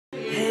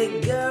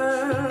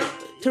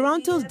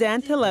Toronto's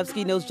Dan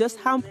Talevsky knows just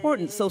how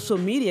important social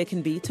media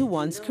can be to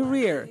one's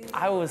career.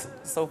 I was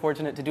so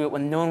fortunate to do it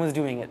when no one was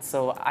doing it.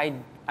 So I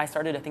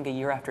started, I think, a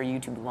year after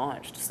YouTube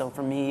launched. So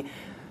for me,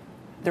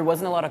 there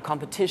wasn't a lot of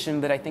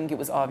competition, but I think it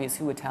was obvious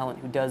who had talent,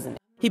 who doesn't.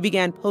 He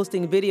began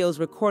posting videos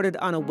recorded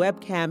on a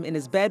webcam in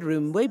his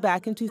bedroom way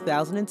back in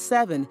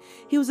 2007.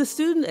 He was a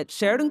student at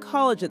Sheridan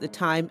College at the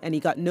time, and he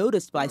got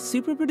noticed by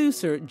super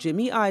producer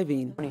Jimmy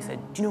Iovine. When he said,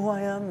 "Do you know who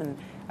I am?" And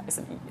I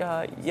said,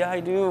 yeah, I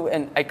do.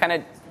 And I kind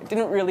of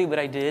didn't really, but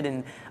I did.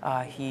 And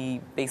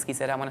he basically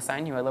said, "I want to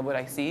sign you. I love what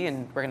I see,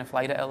 and we're going to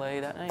fly to LA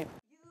that night."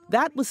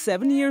 That was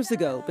 7 years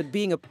ago, but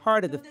being a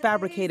part of the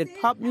fabricated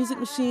pop music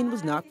machine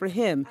was not for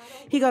him.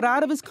 He got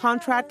out of his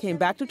contract, came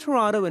back to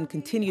Toronto, and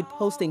continued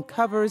posting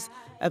covers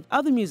of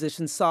other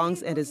musicians'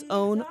 songs and his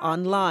own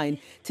online.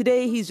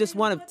 Today, he's just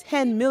one of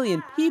 10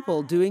 million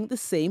people doing the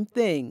same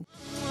thing.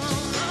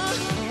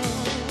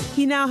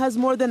 He now has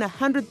more than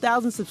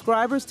 100,000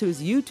 subscribers to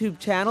his YouTube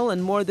channel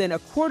and more than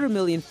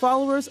 250,000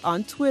 followers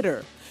on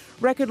Twitter.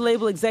 Record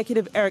label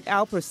executive Eric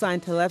Alper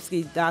signed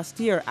Talevsky last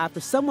year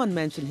after someone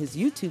mentioned his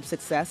YouTube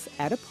success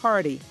at a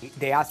party.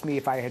 They asked me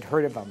if I had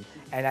heard of him,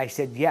 and I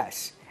said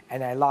yes,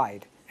 and I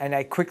lied. And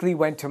I quickly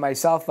went to my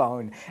cell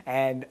phone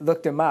and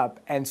looked him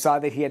up and saw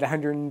that he had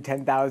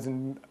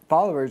 110,000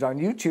 followers on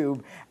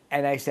YouTube,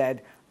 and I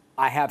said,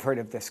 I have heard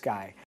of this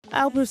guy.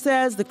 Alper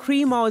says the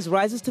cream always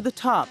rises to the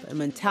top, and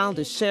when talent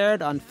is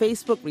shared on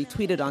Facebook,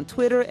 retweeted on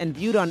Twitter, and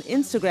viewed on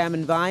Instagram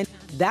and Vine,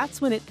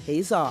 that's when it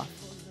pays off.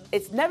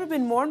 It's never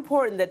been more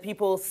important that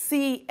people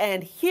see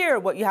and hear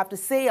what you have to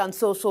say on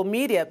social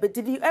media, but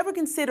did you ever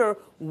consider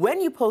when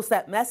you post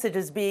that message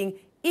as being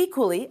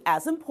equally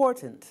as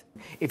important?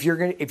 If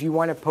you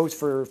want to post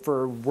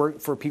for work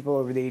for people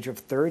over the age of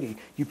 30,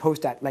 you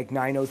post at like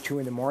 9:02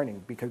 in the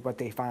morning, because what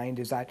they find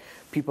is that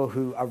people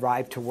who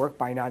arrive to work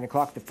by 9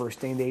 o'clock, the first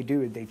thing they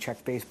do is they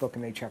check Facebook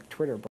and they check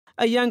Twitter.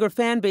 A younger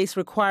fan base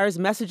requires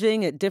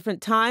messaging at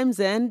different times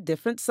and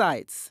different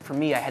sites. For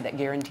me, I had that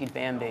guaranteed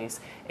fan base,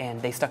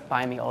 and they stuck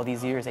by me all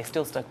these years. They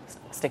still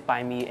stick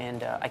by me,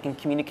 and I can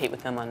communicate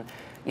with them on,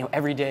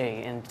 every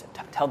day and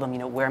tell them,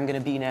 where I'm going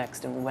to be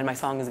next and when my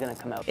song is going to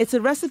come out. It's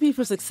a recipe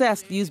for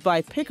success used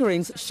by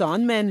Pickering's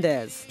Shawn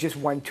Mendes. Just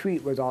one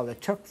tweet was all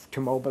it took to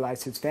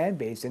mobilize his fan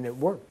base, and it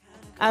worked.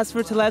 As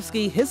for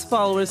Talevsky, his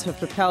followers have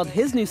propelled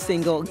his new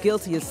single,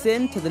 Guilty as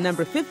Sin, to the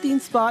number 15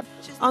 spot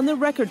on the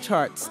record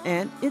charts,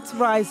 and it's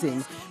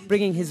rising,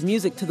 bringing his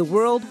music to the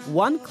world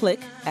one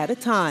click at a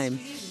time.